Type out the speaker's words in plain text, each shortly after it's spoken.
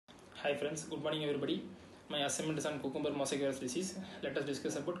Hi friends, good morning everybody. My assignment is on cucumber mosaic virus disease. Let us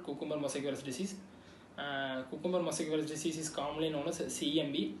discuss about cucumber mosaic virus disease. Cucumber mosaic virus disease is commonly known as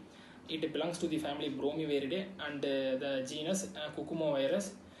CMV. It belongs to the family Bromiviridae and the genus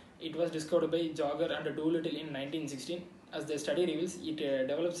Cucumovirus. It was discovered by Jogger and Doolittle in 1916. As the study reveals, it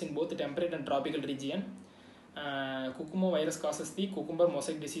develops in both temperate and tropical region. Cucumovirus causes the cucumber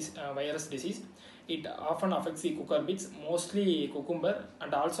mosaic disease, virus disease. It often affects the cucurbits, mostly cucumber,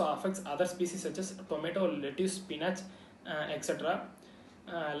 and also affects other species such as tomato, lettuce, spinach, etc.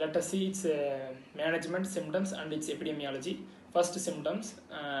 Let us see its management, symptoms, and its epidemiology. First, symptoms.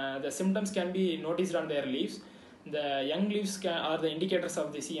 The symptoms can be noticed on their leaves. The young leaves are the indicators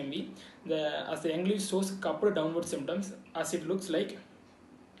of the CMV. As the young leaves shows cupped downward symptoms, as it looks like.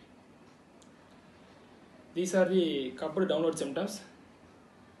 These are the cupped downward symptoms.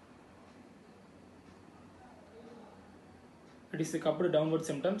 It is the cupped downward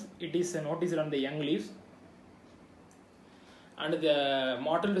symptoms. It is noticed on the young leaves. And the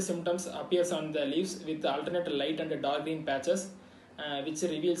mottled symptoms appears on the leaves with alternate light and dark green patches, which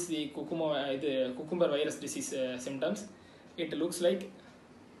reveals the cucumber virus disease symptoms. It looks like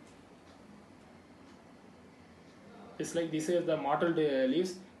this is the mottled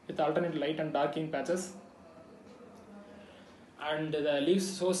leaves with alternate light and dark green patches. And the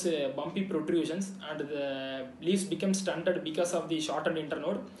leaves shows bumpy protrusions, and the leaves become stunted because of the shortened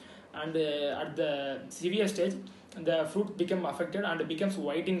internode. And at the severe stage, the fruit become affected and becomes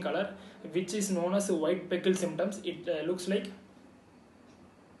white in color, which is known as white pickle symptoms. It looks like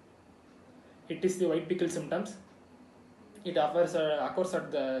it is the white pickle symptoms. It occurs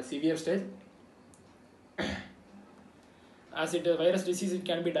at the severe stage. As it virus disease, it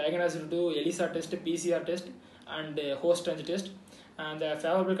can be diagnosed to ELISA test, PCR test, and host range test. And the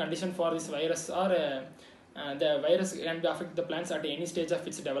favorable condition for this virus are the virus can affect the plants at any stage of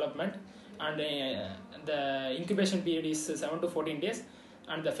its development, and the incubation period is 7 to 14 days,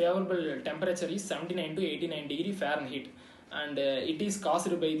 and the favorable temperature is 79 to 89 degree Fahrenheit, and it is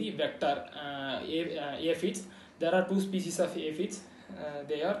caused by the vector aphids. There are two species of aphids.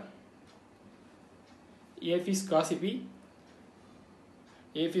 They are Aphis gossypi,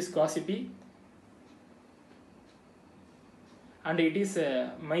 and it is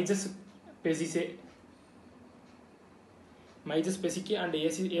Myzus pesicae and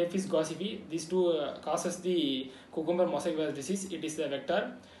Aphis gossypi. These two causes the cucumber mosaic virus disease. It is the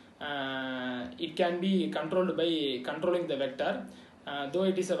vector. It can be controlled by controlling the vector. Though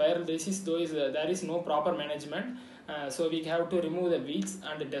it is a viral disease, there is no proper management. So we have to remove the weeds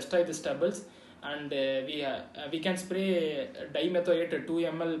and destroy the stubbles. And we can spray dimethoate 2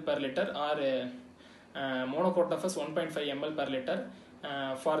 ml per liter or monocotophos 1.5 ml per liter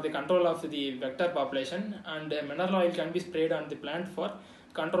for the control of the vector population, and mineral oil can be sprayed on the plant for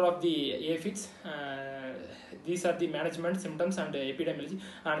control of the aphids. These are the management, symptoms, and epidemiology.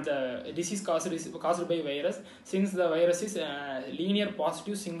 And the disease is caused by virus. Since the virus is linear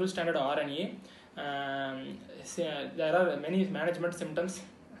positive single stranded RNA, there are many management symptoms.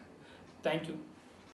 Thank you.